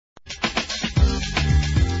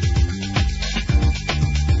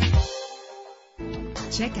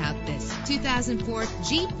Check out this 2004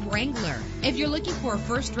 Jeep Wrangler. If you're looking for a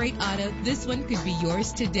first-rate auto, this one could be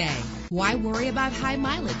yours today. Why worry about high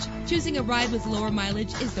mileage? Choosing a ride with lower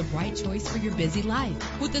mileage is the right choice for your busy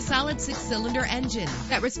life. With a solid 6-cylinder engine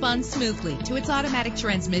that responds smoothly to its automatic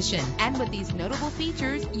transmission. And with these notable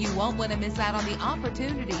features, you won't want to miss out on the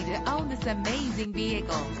opportunity to own this amazing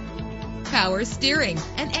vehicle. Power steering,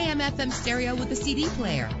 an AM/FM stereo with a CD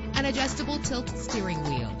player, an adjustable tilt steering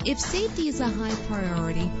wheel. If safety is a high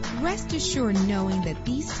priority, rest assured knowing that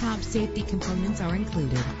these top safety components are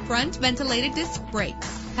included. Front ventilated disc brakes,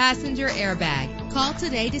 passenger airbag. Call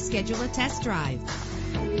today to schedule a test drive.